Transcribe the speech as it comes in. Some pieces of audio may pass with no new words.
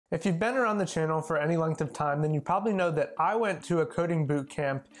If you've been around the channel for any length of time, then you probably know that I went to a coding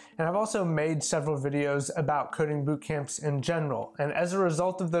bootcamp, and I've also made several videos about coding bootcamps in general. And as a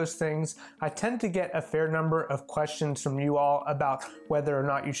result of those things, I tend to get a fair number of questions from you all about whether or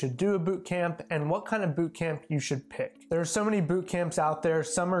not you should do a bootcamp and what kind of bootcamp you should pick. There are so many bootcamps out there.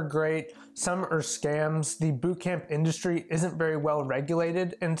 Some are great, some are scams. The bootcamp industry isn't very well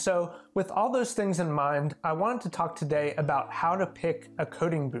regulated. And so with all those things in mind, I wanted to talk today about how to pick a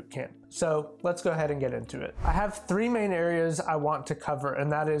coding bootcamp. So let's go ahead and get into it. I have three main areas I want to cover, and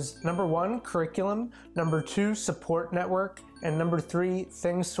that is number one, curriculum, number two, support network, and number three,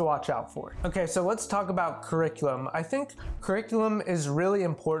 things to watch out for. Okay, so let's talk about curriculum. I think curriculum is really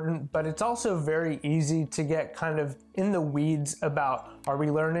important, but it's also very easy to get kind of in the weeds about, are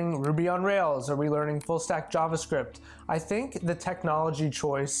we learning Ruby on Rails? Are we learning full stack JavaScript? I think the technology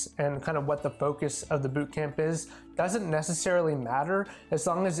choice and kind of what the focus of the bootcamp is doesn't necessarily matter as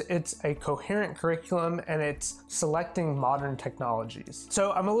long as it's a coherent curriculum and it's selecting modern technologies.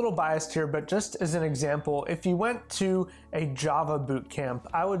 So I'm a little biased here, but just as an example, if you went to a Java bootcamp,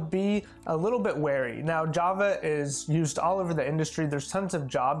 I would be a little bit wary. Now, Java is used all over the industry. There's tons of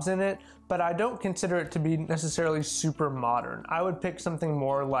jobs in it, but I don't consider it to be necessarily super modern. I would pick something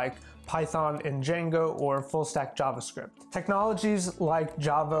more like Python and Django or full stack JavaScript. Technologies like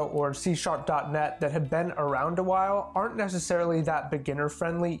Java or C#.NET that have been around a while aren't necessarily that beginner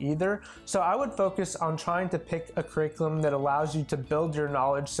friendly either. So I would focus on trying to pick a curriculum that allows you to build your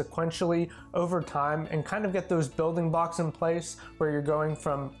knowledge sequentially over time and kind of get those building blocks in place where you're going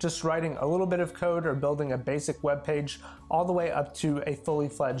from just writing a little bit of code or building a basic web page all the way up to a fully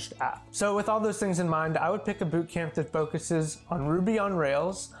fledged app. So with all those things in mind, I would pick a bootcamp that focuses on Ruby on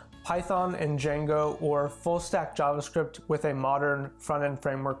Rails, Python and Django, or full stack JavaScript with a modern front-end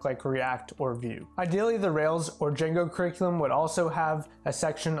framework like React or Vue. Ideally, the Rails or Django curriculum would also have a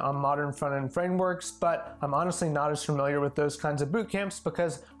section on modern front-end frameworks, but I'm honestly not as familiar with those kinds of bootcamps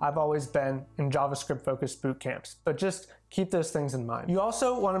because I've always been in JavaScript-focused bootcamps. But just keep those things in mind. You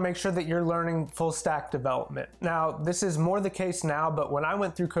also want to make sure that you're learning full stack development. Now, this is more the case now, but when I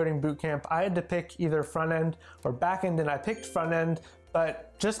went through coding bootcamp, I had to pick either front end or back end, and I picked front end. But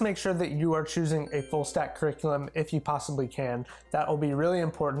just make sure that you are choosing a full stack curriculum if you possibly can. That will be really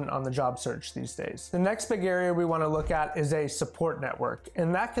important on the job search these days. The next big area we want to look at is a support network.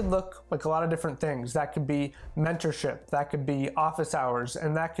 And that could look like a lot of different things. That could be mentorship, that could be office hours,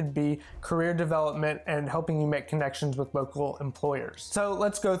 and that could be career development and helping you make connections with local employers. So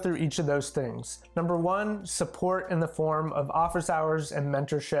let's go through each of those things. Number one, support in the form of office hours and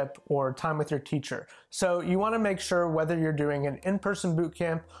mentorship or time with your teacher. So you want to make sure whether you're doing an in-person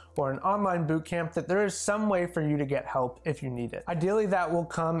bootcamp or an online bootcamp that there is some way for you to get help if you need it. Ideally, that will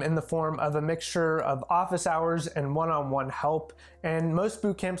come in the form of a mixture of office hours and one-on-one help. And most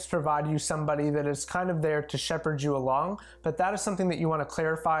bootcamps provide you somebody that is kind of there to shepherd you along, but that is something that you want to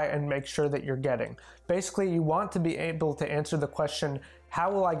clarify and make sure that you're getting. Basically, you want to be able to answer the question, how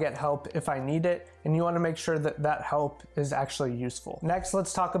will I get help if I need it? And you want to make sure that that help is actually useful. Next,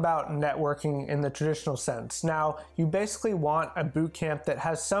 let's talk about networking in the traditional sense. Now, you basically want a bootcamp that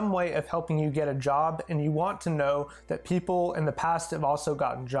has some way of helping you get a job, and you want to know that people in the past have also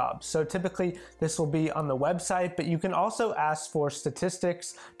gotten jobs. So typically this will be on the website, but you can also ask for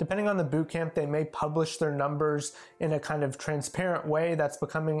statistics. Depending on the bootcamp, they may publish their numbers in a kind of transparent way that's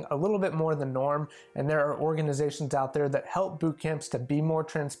becoming a little bit more the norm. And there are organizations out there that help bootcamps to be more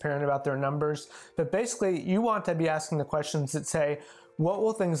transparent about their numbers. But basically, you want to be asking the questions that say, what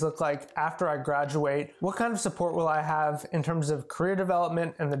will things look like after I graduate? What kind of support will I have in terms of career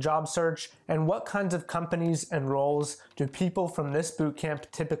development and the job search? And what kinds of companies and roles do people from this bootcamp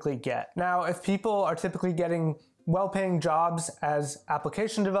typically get? Now, if people are typically getting well-paying jobs as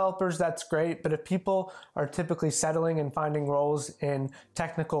application developers, that's great. But if people are typically settling and finding roles in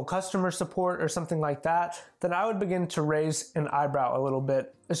technical customer support or something like that, then I would begin to raise an eyebrow a little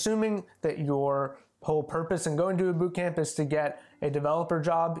bit, assuming that your whole purpose in going to a bootcamp is to get a developer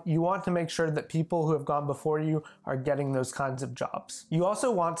job. You want to make sure that people who have gone before you are getting those kinds of jobs. You also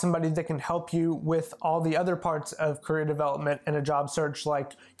want somebody that can help you with all the other parts of career development and a job search,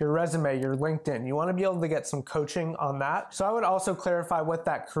 like your resume, your LinkedIn. You want to be able to get some coaching on that. So I would also clarify what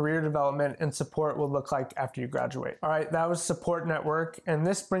that career development and support will look like after you graduate. All right, that was support network. And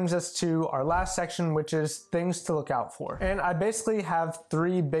this brings us to our last section, which is things to look out for. And I basically have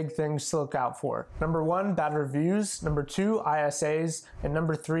three big things to look out for. Number one, bad reviews. Number two, ISA. And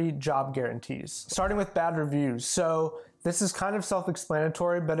number three, job guarantees. Starting with bad reviews. So this is kind of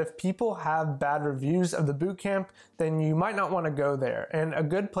self-explanatory, but if people have bad reviews of the bootcamp, then you might not want to go there. And a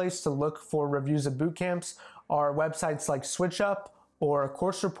good place to look for reviews of bootcamps are websites like SwitchUp or a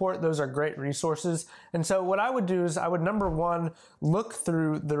course report. Those are great resources. And so what I would do is I would, number one, look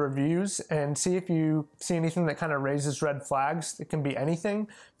through the reviews and see if you see anything that kind of raises red flags. It can be anything,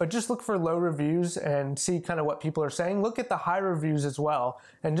 but just look for low reviews and see kind of what people are saying. Look at the high reviews as well,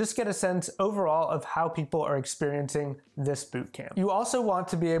 and just get a sense overall of how people are experiencing this bootcamp. You also want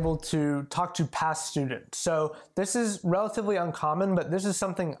to be able to talk to past students. So this is relatively uncommon, but this is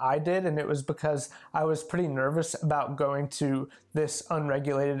something I did, and it was because I was pretty nervous about going to this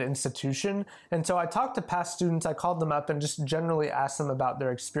unregulated institution. And so I talked to past students, I called them up and just generally asked them about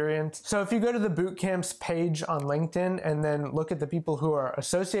their experience. So if you go to the Bootcamps page on LinkedIn and then look at the people who are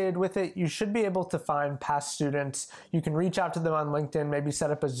associated with it, you should be able to find past students. You can reach out to them on LinkedIn, maybe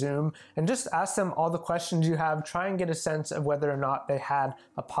set up a Zoom, and just ask them all the questions you have. Try and get a sense of whether or not they had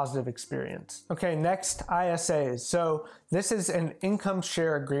a positive experience. Okay, next, ISAs. So this is an income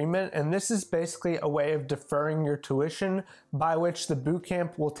share agreement, and this is basically a way of deferring your tuition by which the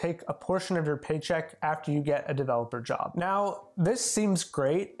bootcamp will take a portion of your paycheck after you get a developer job. Now, this seems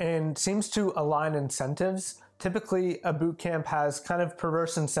great and seems to align incentives. Typically, a bootcamp has kind of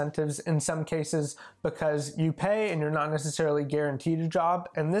perverse incentives in some cases because you pay and you're not necessarily guaranteed a job,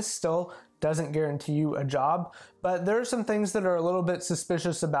 and this still doesn't guarantee you a job, but there are some things that are a little bit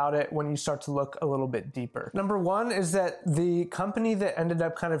suspicious about it when you start to look a little bit deeper. Number one is that the company that ended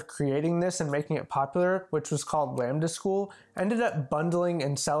up kind of creating this and making it popular, which was called Lambda School, ended up bundling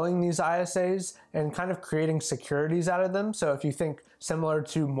and selling these ISAs and kind of creating securities out of them. So if you think similar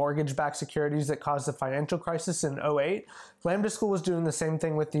to mortgage-backed securities that caused the financial crisis in 2008, Lambda School was doing the same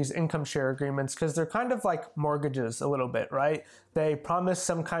thing with these income share agreements because they're kind of like mortgages a little bit, right? They promise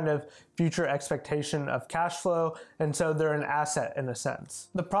some kind of future expectation of cash flow, and so they're an asset in a sense.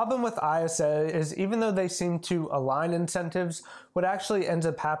 The problem with ISA is even though they seem to align incentives, what actually ends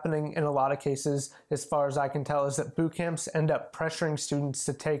up happening in a lot of cases, as far as I can tell, is that bootcamps end up pressuring students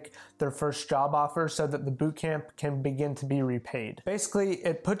to take their first job offer so that the bootcamp can begin to be repaid. Basically,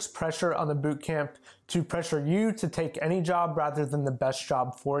 it puts pressure on the bootcamp to pressure you to take any job rather than the best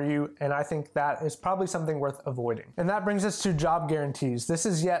job for you, and I think that is probably something worth avoiding. And that brings us to job guarantees. This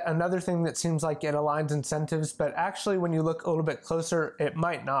is yet another thing that seems like it aligns incentives, but actually when you look a little bit closer, it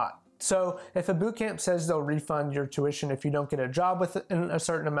might not. So if a bootcamp says they'll refund your tuition if you don't get a job within a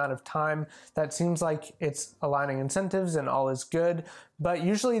certain amount of time, that seems like it's aligning incentives and all is good. But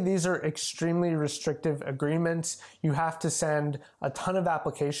usually these are extremely restrictive agreements. You have to send a ton of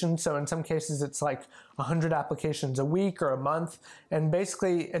applications. So in some cases it's like 100 applications a week or a month. And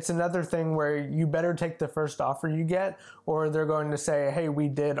basically it's another thing where you better take the first offer you get, or they're going to say, hey, we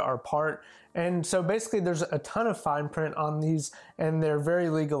did our part. And so basically there's a ton of fine print on these, and they're very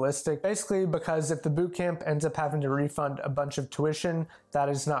legalistic. Basically because if the bootcamp ends up having to refund a bunch of tuition, that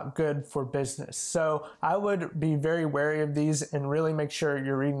is not good for business. So I would be very wary of these and really make sure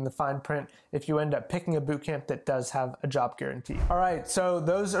you're reading the fine print if you end up picking a bootcamp that does have a job guarantee. All right, so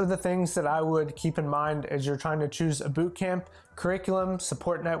those are the things that I would keep in mind as you're trying to choose a bootcamp: curriculum,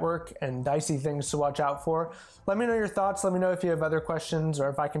 support network, and dicey things to watch out for. Let me know your thoughts. Let me know if you have other questions or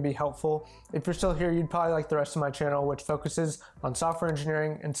if I can be helpful. If you're still here, you'd probably like the rest of my channel, which focuses on software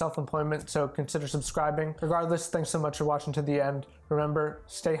engineering and self-employment, so consider subscribing. Regardless, thanks so much for watching to the end. Remember,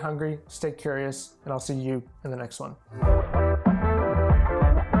 stay hungry, stay curious, and I'll see you in the next one.